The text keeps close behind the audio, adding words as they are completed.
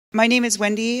My name is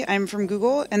Wendy, I'm from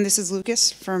Google, and this is Lukas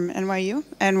from NYU,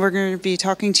 and we're going to be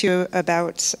talking to you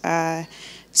about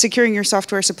securing your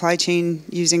software supply chain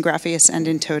using Grafeas and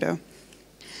in-toto.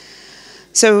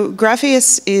 So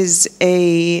Grafeas is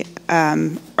a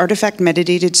artifact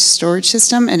metadata storage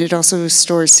system, and it also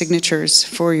stores signatures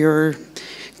for your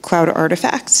cloud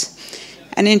artifacts.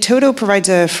 And in-toto provides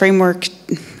a framework,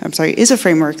 is a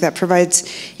framework that provides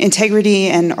integrity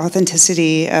and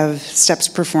authenticity of steps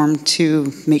performed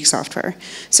to make software.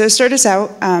 So to start us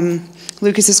out,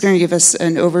 Lukas is going to give us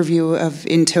an overview of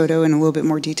in-toto in a little bit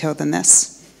more detail than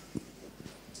this.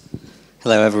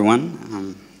 Hello,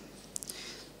 everyone.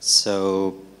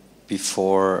 So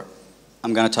before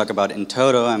I'm going to talk about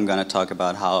in-toto, I'm going to talk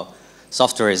about how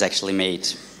software is actually made.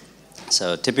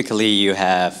 So typically you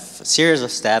have a series of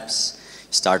steps.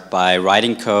 Start by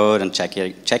writing code and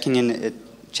checking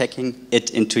it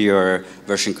into your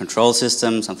version control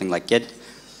system, something like Git.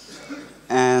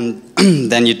 And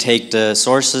then you take the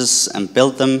sources and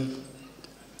build them.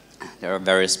 There are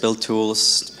various build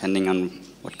tools depending on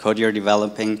what code you're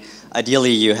developing.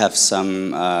 Ideally, you have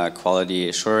some quality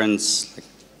assurance. Like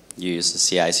you use the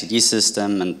CI/CD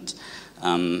system and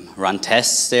run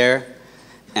tests there.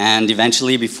 And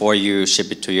eventually, before you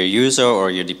ship it to your user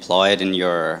or you deploy it in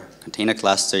your container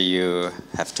cluster, you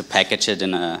have to package it in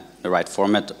the right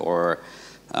format or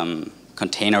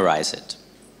containerize it.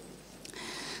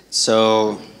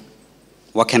 So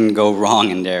what can go wrong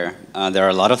in there? There are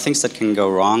a lot of things that can go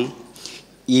wrong.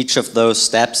 Each of those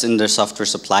steps in the software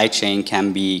supply chain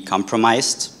can be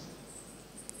compromised.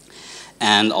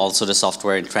 And also the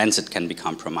software in transit can be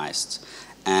compromised.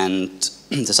 And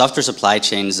the software supply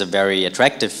chain is a very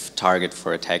attractive target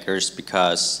for attackers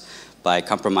because by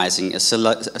compromising a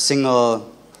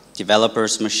single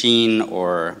developer's machine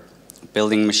or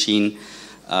building machine,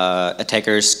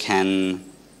 attackers can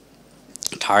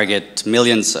target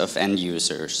millions of end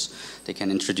users. They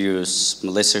can introduce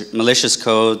malicious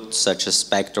code such as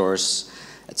backdoors,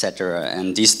 etc.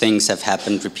 And these things have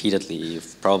happened repeatedly. You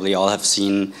probably all have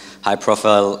seen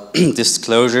high-profile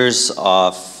disclosures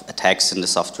of attacks in the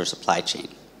software supply chain.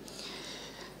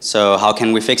 So how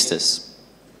can we fix this?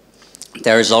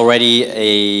 There is already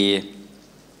a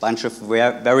bunch of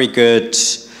very good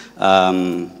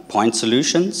point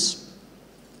solutions.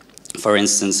 For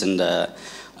instance, in the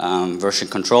version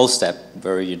control step,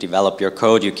 where you develop your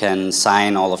code, you can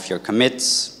sign all of your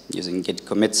commits using Git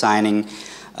commit signing.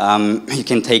 You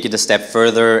can take it a step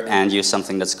further and use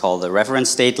something that's called a reference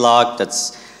state log.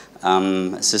 That's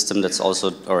a system that's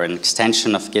also, or an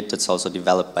extension of Git that's also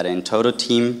developed by the in-toto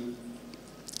team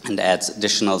and adds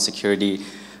additional security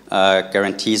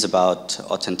guarantees about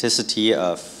authenticity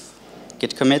of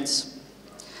Git commits.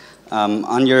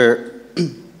 On your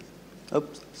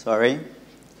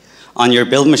on your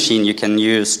build machine, you can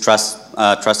use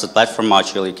trusted platform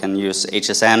module. You can use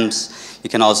HSMs. You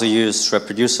can also use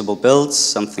reproducible builds,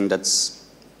 something that's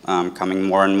coming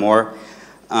more and more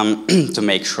to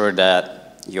make sure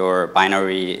that your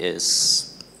binary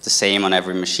is the same on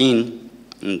every machine,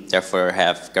 and therefore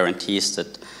have guarantees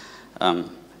that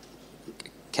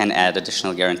can add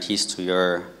additional guarantees to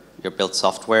your built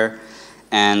software.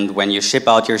 And when you ship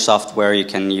out your software, you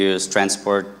can use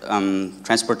transport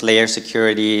layer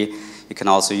security. You can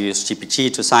also use GPG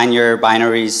to sign your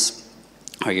binaries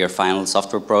or your final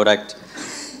software product.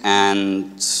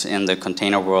 And in the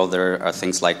container world, there are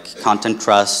things like content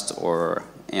trust, or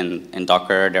in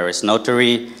Docker, there is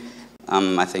Notary.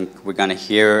 I think we're going to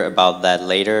hear about that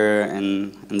later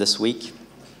in this week.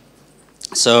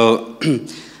 So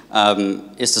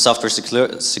is the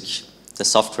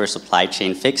software supply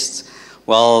chain fixed?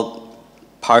 Well,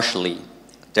 partially.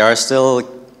 There are still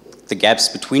the gaps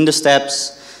between the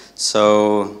steps.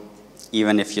 So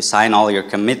even if you sign all your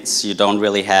commits, you don't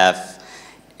really have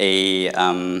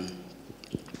an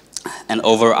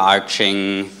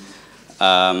overarching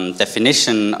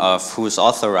definition of who's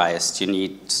authorized. You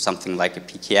need something like a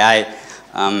PKI.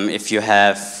 If you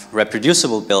have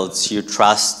reproducible builds, you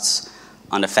trust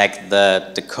on the fact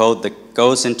that the code that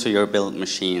goes into your build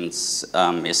machines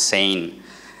is sane.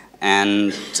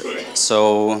 And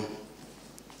so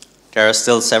there are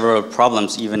still several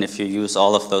problems even if you use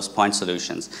all of those point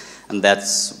solutions. And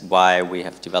that's why we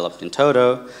have developed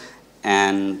in-toto.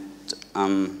 And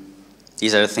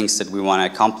these are the things that we want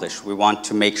to accomplish. We want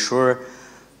to make sure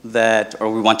that, or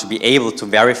we want to be able to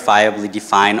verifiably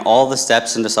define all the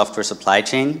steps in the software supply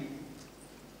chain.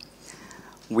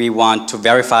 We want to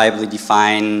verifiably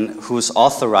define who's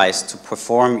authorized to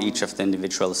perform each of the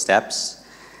individual steps.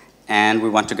 And we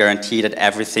want to guarantee that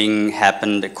everything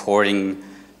happened according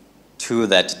to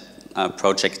that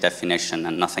project definition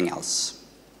and nothing else.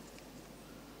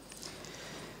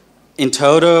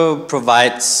 in-toto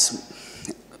provides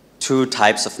two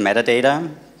types of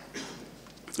metadata.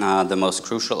 The most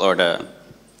crucial, or the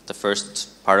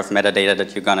first part of metadata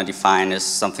that you're going to define is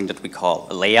something that we call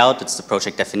a layout. It's the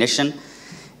project definition.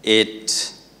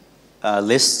 It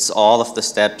lists all of the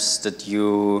steps that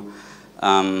you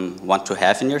want to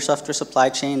have in your software supply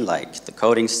chain, like the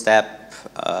coding step,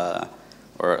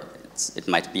 or it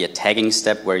might be a tagging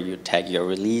step where you tag your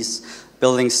release,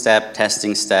 building step,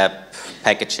 testing step,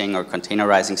 packaging or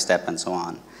containerizing step, and so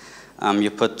on.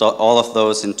 You put all of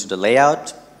those into the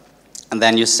layout, and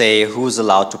then you say who's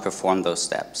allowed to perform those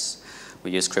steps.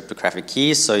 We use cryptographic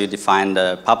keys, so you define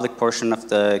the public portion of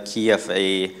the key of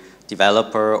a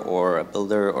developer or a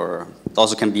builder, or it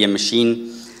also can be a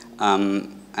machine,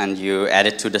 and you add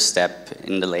it to the step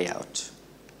in the layout.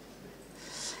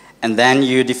 And then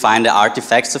you define the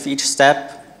artifacts of each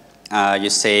step. You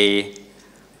say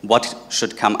what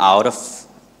should come out of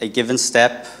a given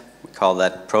step. We call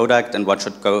that product, and what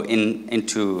should go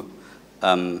into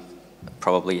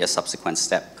probably a subsequent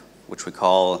step, which we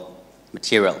call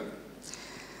material.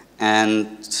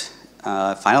 And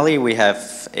finally, we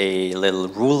have a little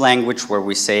rule language where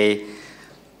we say,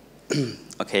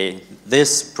 okay,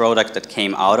 this product that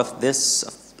came out of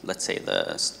this, let's say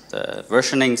the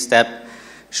versioning step,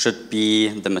 should be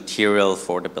the material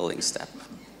for the building step.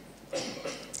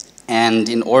 And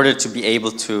in order to be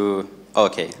able to,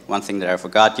 okay, one thing that I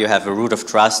forgot, you have a root of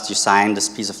trust. You sign this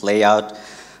piece of layout,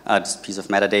 this piece of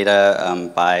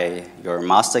metadata by your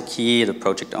master key, the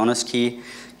project owner's key.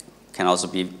 Can also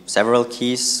be several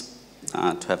keys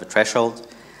to have a threshold.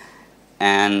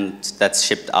 And that's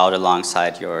shipped out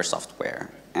alongside your software.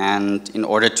 And in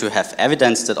order to have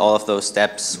evidence that all of those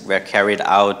steps were carried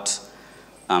out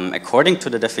according to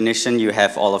the definition, you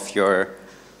have all of your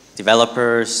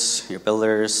developers, your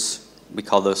builders, we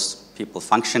call those people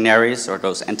functionaries or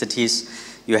those entities.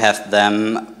 You have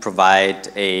them provide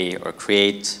or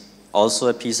create also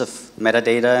a piece of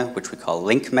metadata, which we call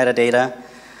link metadata,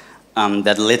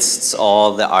 that lists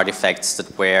all the artifacts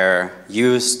that were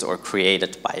used or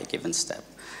created by a given step.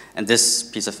 And this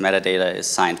piece of metadata is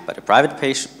signed by the private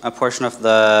portion of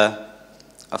the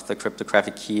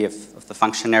cryptographic key of the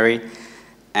functionary.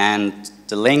 And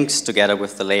the links together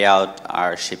with the layout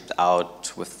are shipped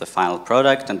out with the final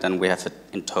product, and then we have an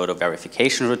in-toto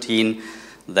verification routine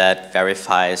that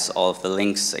verifies all of the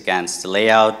links against the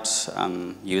layout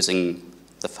using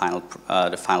the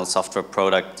final software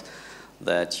product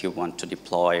that you want to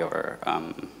deploy or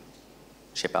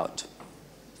ship out.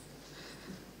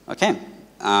 Okay,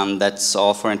 that's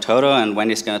all for in-toto, and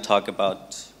Wendy's going to talk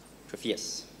about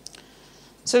Grafeas.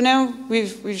 So now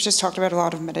we've just talked about a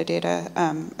lot of metadata.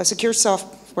 A secure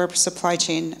software supply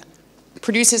chain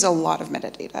produces a lot of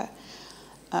metadata.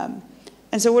 And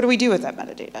so what do we do with that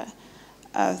metadata?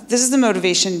 This is the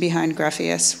motivation behind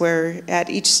Grafeas, where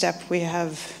at each step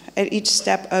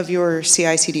of your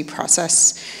CI/CD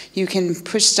process, you can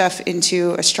push stuff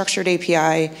into a structured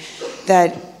API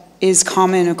that is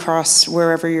common across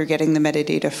wherever you're getting the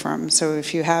metadata from. So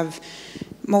if you have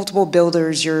multiple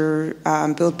builders, your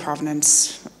build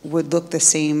provenance would look the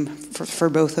same for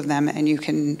both of them, and you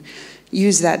can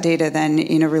use that data then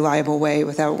in a reliable way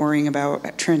without worrying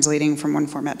about translating from one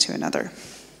format to another.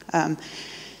 And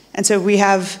so we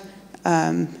have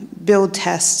build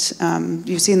tests.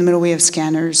 You see in the middle we have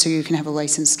scanners, so you can have a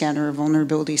license scanner, a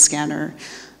vulnerability scanner,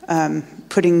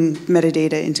 putting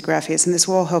metadata into Grafeas, and this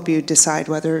will help you decide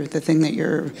whether the thing that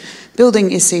you're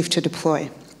building is safe to deploy.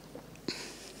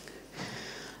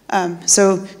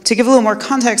 So to give a little more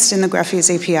context in the Grafeas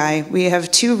API, we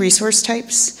have two resource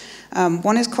types.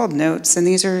 One is called notes, and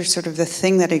these are sort of the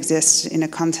thing that exists in a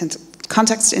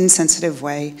context-insensitive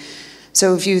way.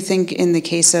 So if you think in the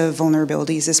case of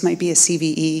vulnerabilities, this might be a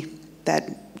CVE that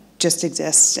just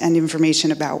exists and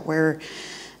information about where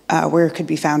it could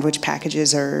be found, which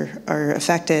packages are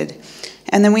affected.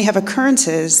 And then we have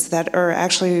occurrences that are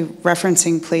actually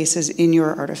referencing places in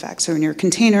your artifact. So in your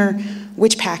container,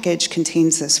 which package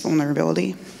contains this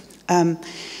vulnerability? And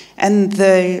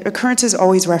the occurrences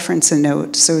always reference a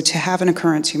note. So to have an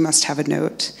occurrence, you must have a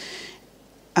note.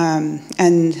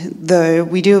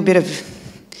 We do a bit of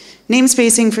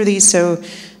namespacing for these. So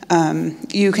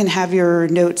you can have your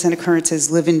notes and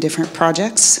occurrences live in different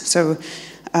projects. So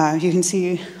you can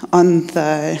see on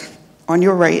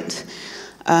your right,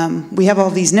 we have all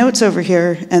these notes over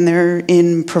here, and they're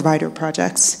in provider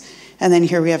projects. And then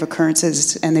here we have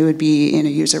occurrences, and they would be in a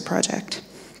user project.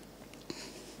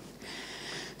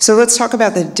 So let's talk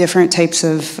about the different types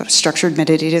of structured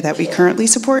metadata that we currently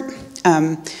support.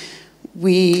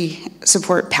 We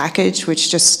support package, which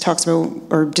just talks about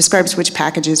or describes which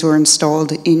packages were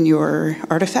installed in your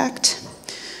artifact.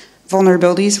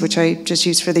 vulnerabilities, which I just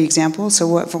used for the example, so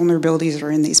what vulnerabilities are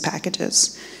in these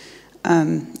packages.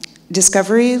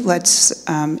 Discovery lets,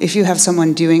 if you have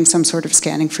someone doing some sort of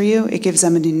scanning for you, it gives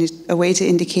them a way to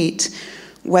indicate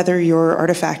whether your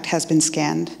artifact has been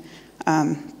scanned,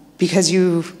 because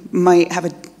you might have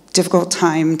a difficult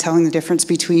time telling the difference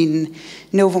between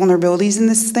no vulnerabilities in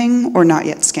this thing or not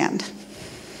yet scanned.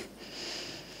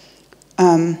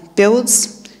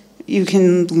 Builds, you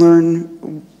can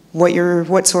learn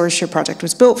what source your project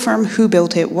was built from, who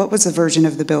built it, what was the version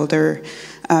of the builder,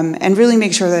 and really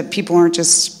make sure that people aren't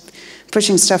just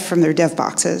pushing stuff from their dev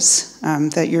boxes,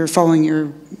 that you're following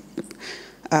your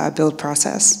build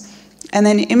process. And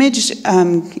then image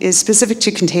is specific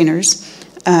to containers,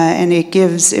 and it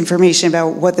gives information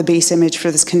about what the base image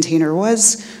for this container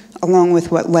was, along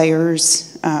with what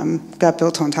layers got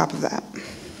built on top of that.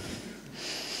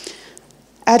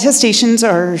 Attestations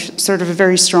are sort of a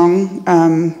very strong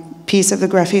piece of the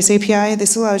Grafeas API.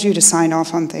 This allows you to sign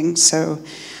off on things. So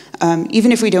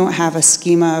even if we don't have a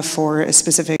schema for a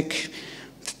specific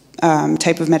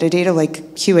type of metadata like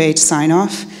QA to sign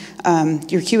off,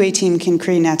 your QA team can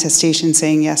create an attestation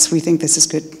saying, yes, we think this is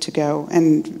good to go,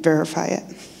 and verify it.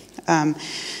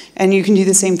 And you can do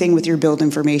the same thing with your build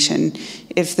information.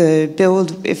 If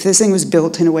this thing was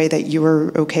built in a way that you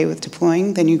were okay with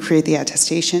deploying, then you create the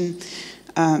attestation.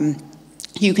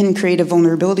 You can create a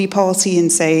vulnerability policy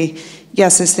and say,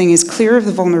 yes, this thing is clear of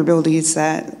the vulnerabilities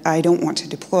that I don't want to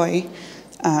deploy.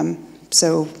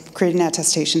 So create an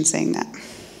attestation saying that.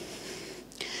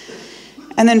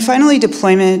 And then finally,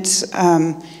 deployment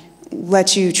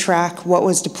lets you track what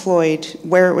was deployed,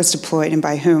 where it was deployed, and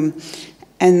by whom.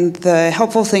 And the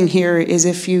helpful thing here is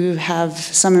if you have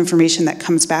some information that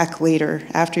comes back later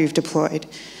after you've deployed,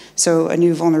 so a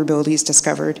new vulnerability is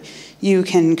discovered, you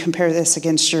can compare this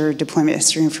against your deployment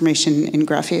history information in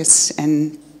Grafeas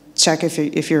and check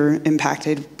if you're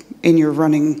impacted in your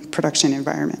running production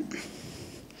environment.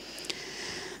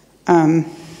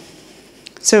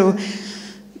 So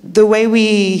the way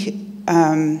we,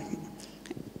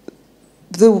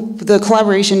 the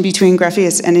collaboration between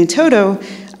Grafeas and in-toto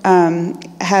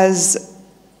has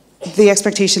the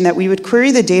expectation that we would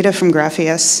query the data from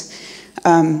Grafeas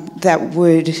and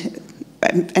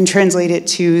translate it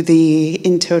to the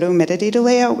in-toto metadata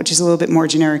layout, which is a little bit more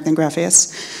generic than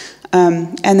Grafeas,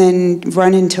 and then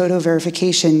run in-toto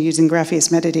verification using Grafeas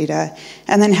metadata,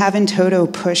 and then have in-toto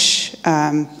push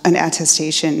an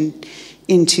attestation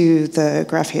into the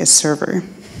Grafeas server.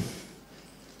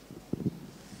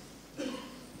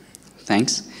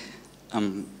 Thanks.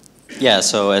 Yeah,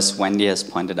 so as Wendy has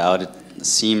pointed out, it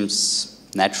seems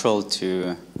natural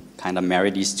to kind of marry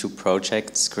these two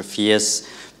projects. Grafeas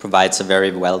provides a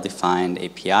very well-defined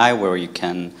API where you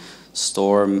can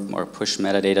store or push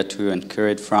metadata to and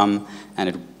query it from, and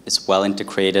it is well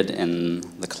integrated in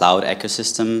the cloud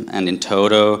ecosystem, and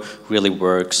in-toto really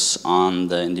works on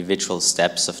the individual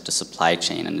steps of the supply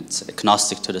chain, and it's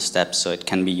agnostic to the steps, so it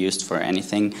can be used for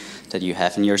anything that you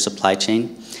have in your supply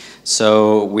chain.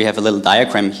 So we have a little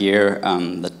diagram here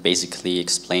that basically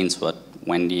explains what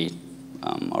Wendy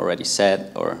already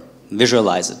said, or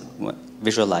visualizes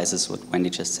what Wendy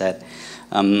just said.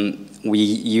 We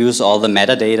use all the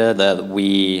metadata that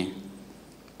we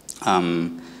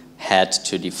had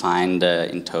to define the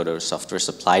in-toto software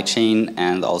supply chain,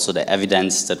 and also the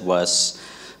evidence that was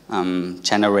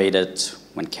generated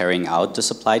when carrying out the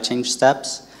supply chain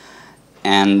steps.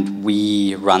 And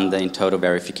we run the in-toto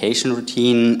verification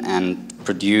routine and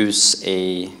produce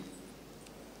a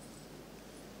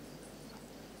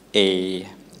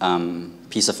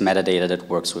piece of metadata that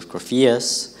works with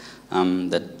Grafeas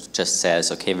that just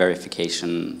says, okay,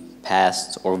 verification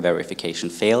passed or verification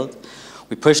failed.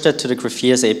 We push that to the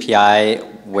Grafeas API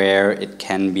where it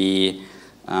can be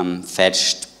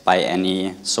fetched by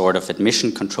any sort of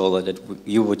admission controller that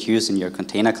you would use in your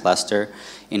container cluster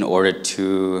in order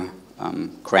to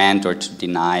grant or to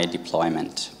deny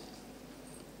deployment.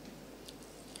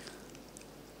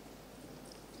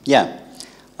 Yeah.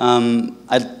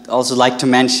 I'd also like to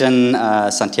mention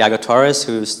Santiago Torres,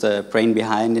 who's the brain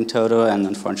behind in-toto and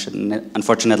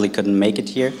unfortunately couldn't make it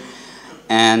here.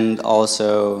 And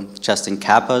also Justin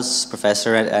Kappas,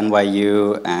 professor at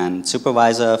NYU and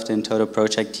supervisor of the in-toto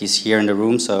project. He's here in the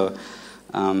room, so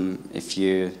if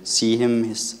you see him,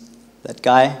 he's that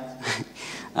guy.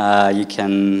 You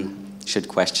can shoot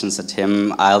questions at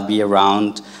him. I'll be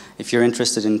around. If you're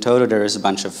interested in in-toto, there is a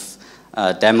bunch of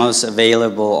demos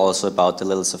available also about the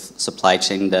little supply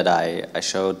chain that I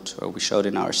showed, or we showed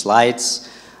in our slides.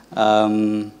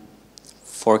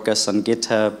 Fork us on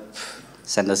GitHub,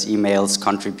 send us emails,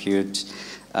 contribute.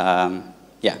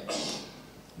 Yeah.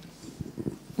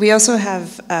 We also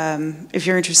have, if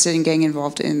you're interested in getting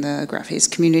involved in the Grafeas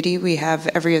community, we have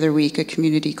every other week a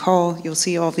community call. You'll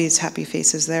see all these happy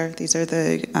faces there. These are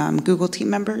the Google team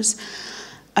members.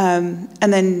 And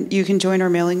then you can join our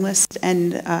mailing list.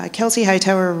 And Kelsey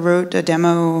Hightower wrote a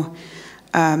demo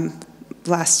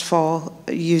last fall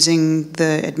using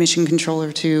the admission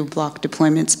controller to block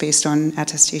deployments based on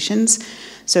attestations.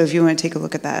 So if you want to take a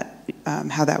look at that,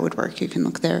 how that would work, you can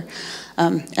look there.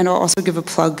 And I'll also give a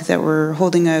plug that we're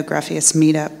holding a Grafeas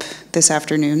meetup this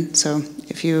afternoon. So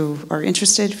if you are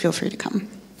interested, feel free to come.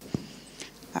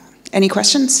 Any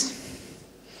questions?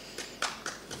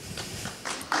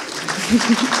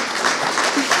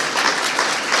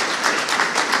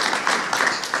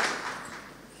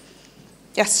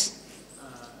 Yes? Are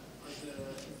the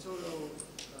in-toto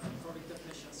product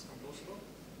definitions composable?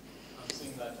 I'm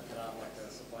seeing that you have like a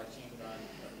supply chain that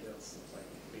builds like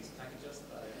base packages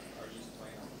that are used by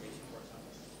an application, for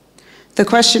example. The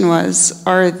question was,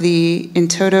 are the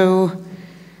in-toto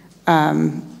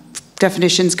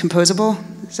definitions composable?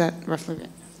 Is that roughly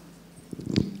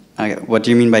it? What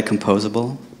do you mean by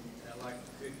composable? Like,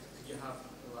 could you have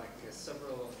like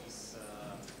several of these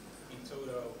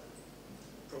in-toto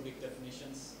product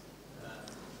definitions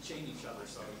chain each other,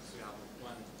 so you have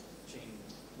one chain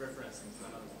referencing to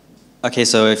another one? Okay,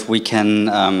 so if we can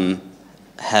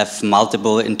have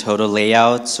multiple in-toto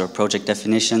layouts or project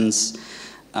definitions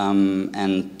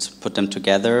and put them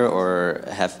together, or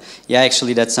have, yeah,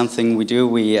 actually that's something we do.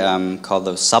 We call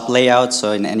those sub-layouts.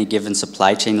 So in any given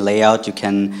supply chain layout, you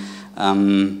can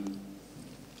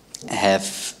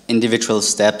have individual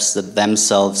steps that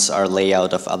themselves are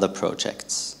layout of other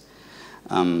projects,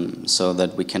 so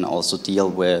that we can also deal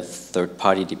with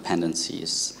third-party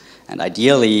dependencies. And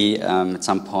ideally, at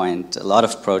some point, a lot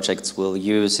of projects will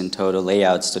use in-toto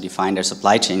layouts to define their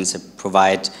supply chains and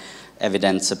provide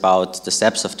evidence about the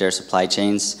steps of their supply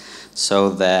chains, so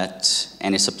that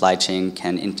any supply chain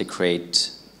can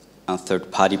integrate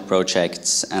third-party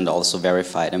projects and also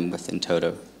verify them with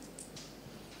in-toto.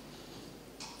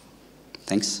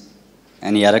 Thanks.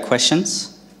 Any other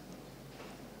questions?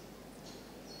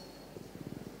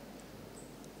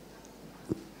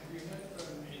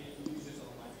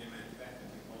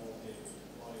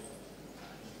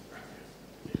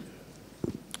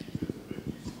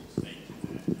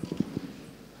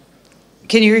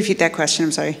 Can you repeat that question?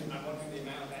 I'm sorry. I'm wondering the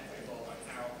amount of effort involved,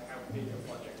 like how big a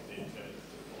project is it to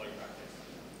deploy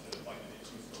Grafeas to find that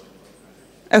it's useful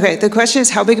in Okay, the question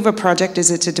is, how big of a project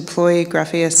is it to deploy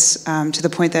Grafeas to the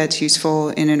point that it's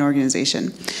useful in an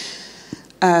organization?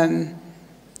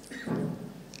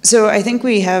 So I think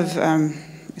we have, I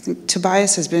think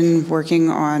Tobias has been working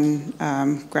on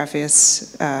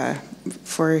Grafeas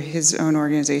for his own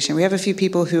organization. We have a few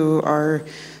people who are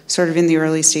sort of in the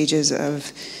early stages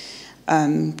of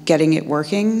getting it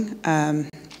working.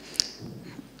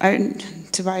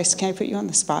 Tobias, can I put you on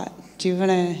the spot? Do you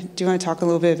want to talk a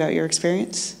little bit about your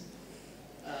experience?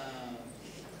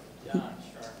 Yeah, sure.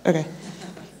 Okay.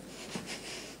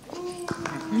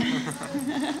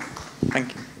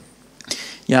 Thank you.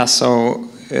 Yeah, so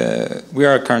we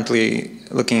are currently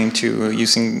looking into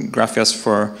using Grafeas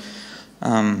for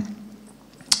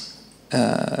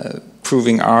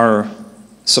proving our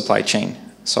supply chain.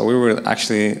 So we were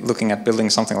actually looking at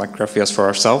building something like Grafeas for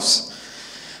ourselves,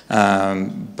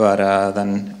 but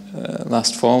then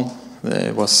last fall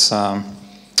it was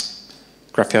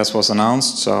Grafeas was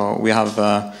announced. So we have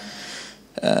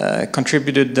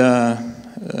contributed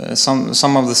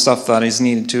some of the stuff that is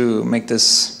needed to make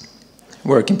this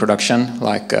work in production,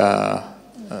 like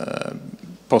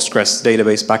Postgres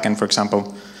database backend, for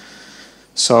example.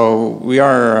 So we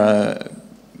are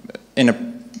in a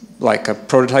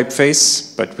prototype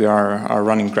phase, but we are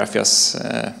running Grafeas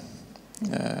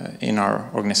in our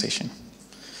organization.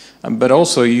 But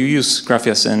also you use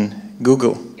Grafeas in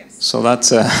Google. Yes. So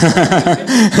that's I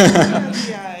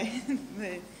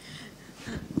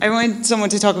wanted someone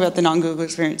to talk about the non-Google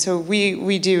experience. So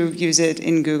we do use it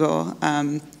in Google.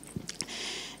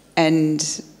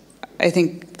 And I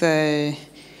think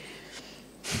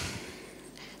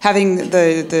having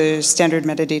the standard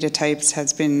metadata types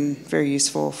has been very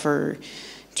useful for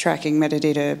tracking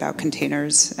metadata about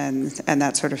containers and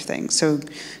that sort of thing. So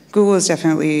Google is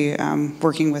definitely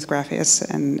working with Grafeas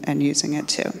and using it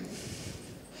too.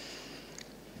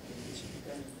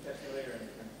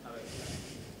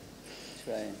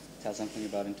 Should I tell something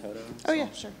about in-toto? Oh yeah,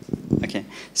 sure. Okay,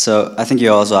 so I think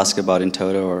you also asked about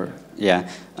in-toto, or yeah.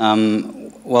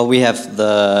 Well, we have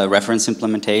the reference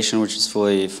implementation, which is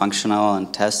fully functional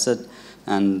and tested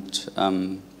and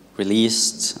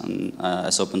released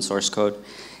as open source code.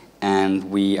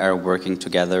 And we are working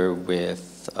together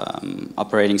with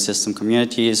operating system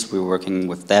communities. We're working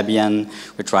with Debian.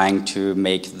 We're trying to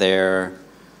make their,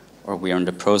 or we are in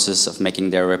the process of making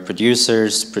their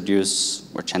reproducers produce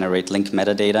or generate link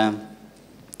metadata.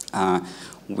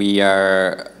 We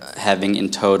are having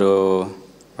in-toto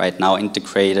right now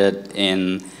integrated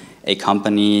in a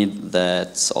company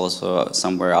that's also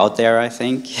somewhere out there, I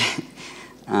think.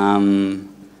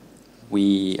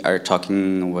 We are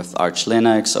talking with Arch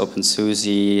Linux,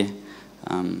 OpenSUSE.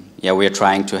 Yeah, we are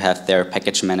trying to have their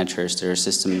package managers, their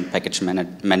system package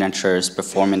managers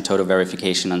perform in-toto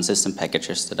verification on system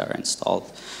packages that are installed.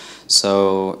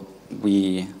 So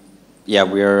we're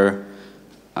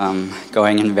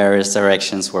going in various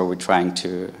directions where we're trying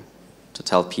to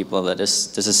tell people that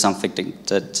this is something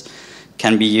that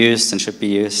can be used and should be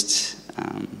used,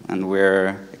 and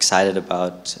we're excited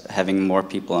about having more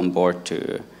people on board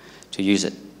to use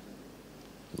it.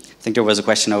 I think there was a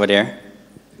question over there.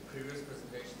 In previous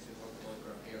presentations you talked about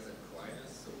Grafeas and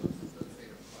quietness, so what's the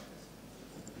state of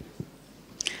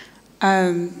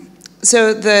quietness?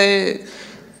 So the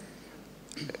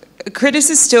Critis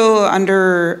is still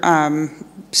under,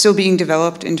 still being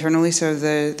developed internally, so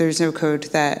there's no code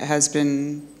that has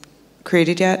been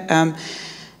created yet.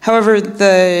 However,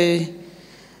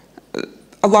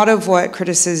 a lot of what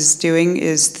Critis is doing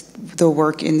is the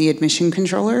work in the admission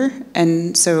controller,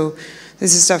 and so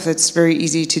this is stuff that's very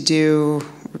easy to do.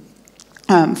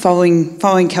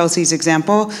 Following Kelsey's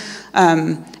example,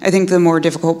 I think the more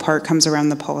difficult part comes around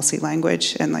the policy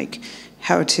language and like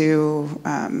how to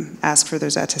ask for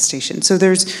those attestations. So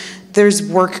there's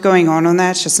work going on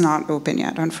that, it's just not open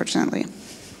yet, unfortunately.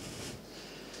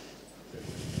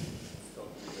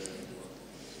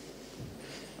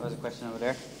 There was a question over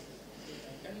there.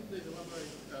 Can you please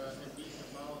elaborate a bit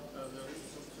about the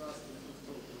roots of trust in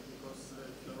in-toto? Because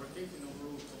the rotating of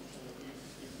roots,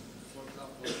 if for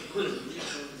example,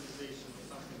 reproducibilization or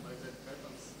something like that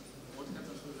happens, what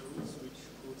happens with the roots which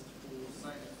who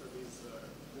sign after this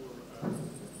poor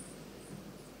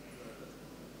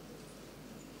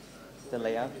The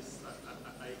layout? I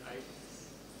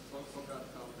forgot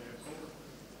how they're called.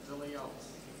 The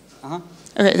layouts.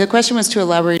 Okay, the question was to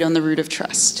elaborate on the root of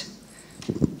trust.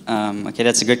 Okay,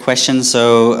 that's a good question.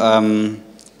 So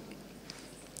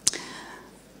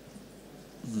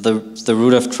the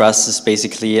root of trust is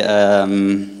basically a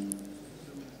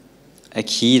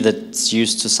key that's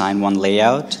used to sign one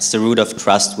layout. It's the root of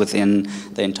trust within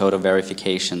the in-toto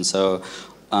verification. So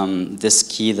this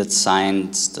key that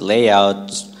signs the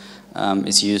layout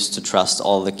is used to trust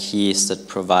all the keys that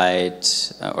provide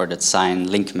or that sign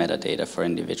link metadata for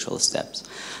individual steps.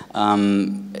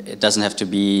 It doesn't have to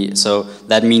be, so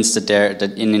that means that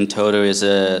in in-toto is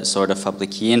a sort of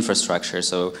public key infrastructure.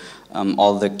 So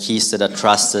all the keys that are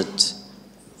trusted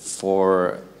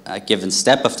for a given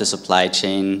step of the supply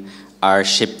chain are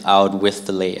shipped out with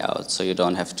the layout. So you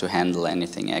don't have to handle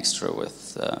anything extra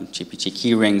with GPG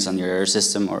key rings on your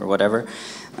system or whatever.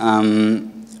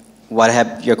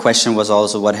 Your question was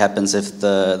also what happens if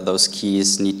those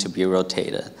keys need to be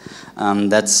rotated.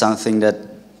 That's something that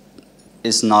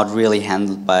is not really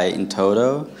handled by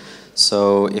in-toto.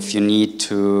 So if you need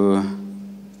to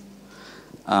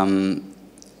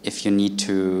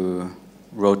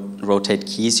rotate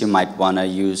keys, you might want to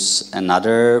use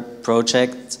another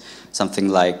project, something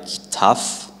like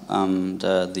TUF,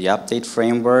 the update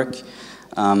framework,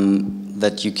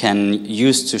 that you can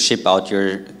use to ship out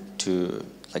your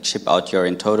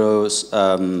in-toto's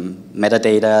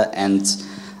metadata and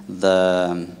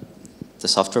the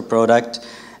software product,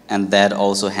 and that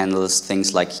also handles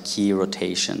things like key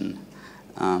rotation.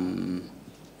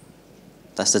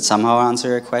 Does that somehow answer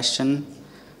your question?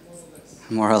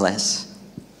 More or less.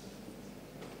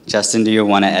 Justin, do you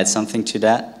want to add something to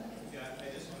that? Yeah,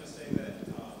 I just want to say that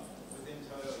within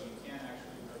Toto, you can't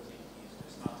actually rotate keys,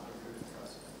 just not the root of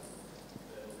trust,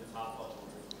 the top level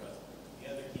root of trust. The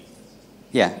other keys in the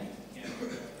system, Yeah. you can't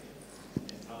rotate,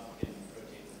 and Toto can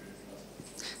rotate the root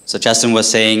of trust. So Justin was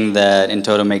saying that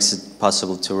in-toto makes it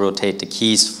possible to rotate the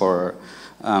keys for,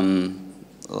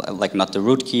 like not the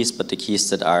root keys, but the keys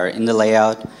that are in the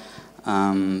layout.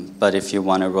 But if you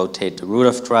want to rotate the root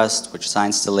of trust, which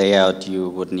signs the layout, you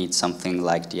would need something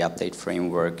like the update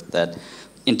framework that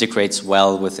integrates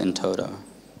well with in-toto.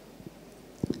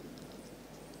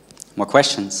 More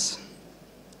questions?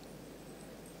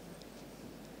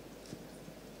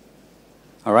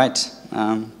 All right.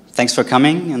 Thanks for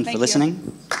coming and for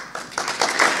listening.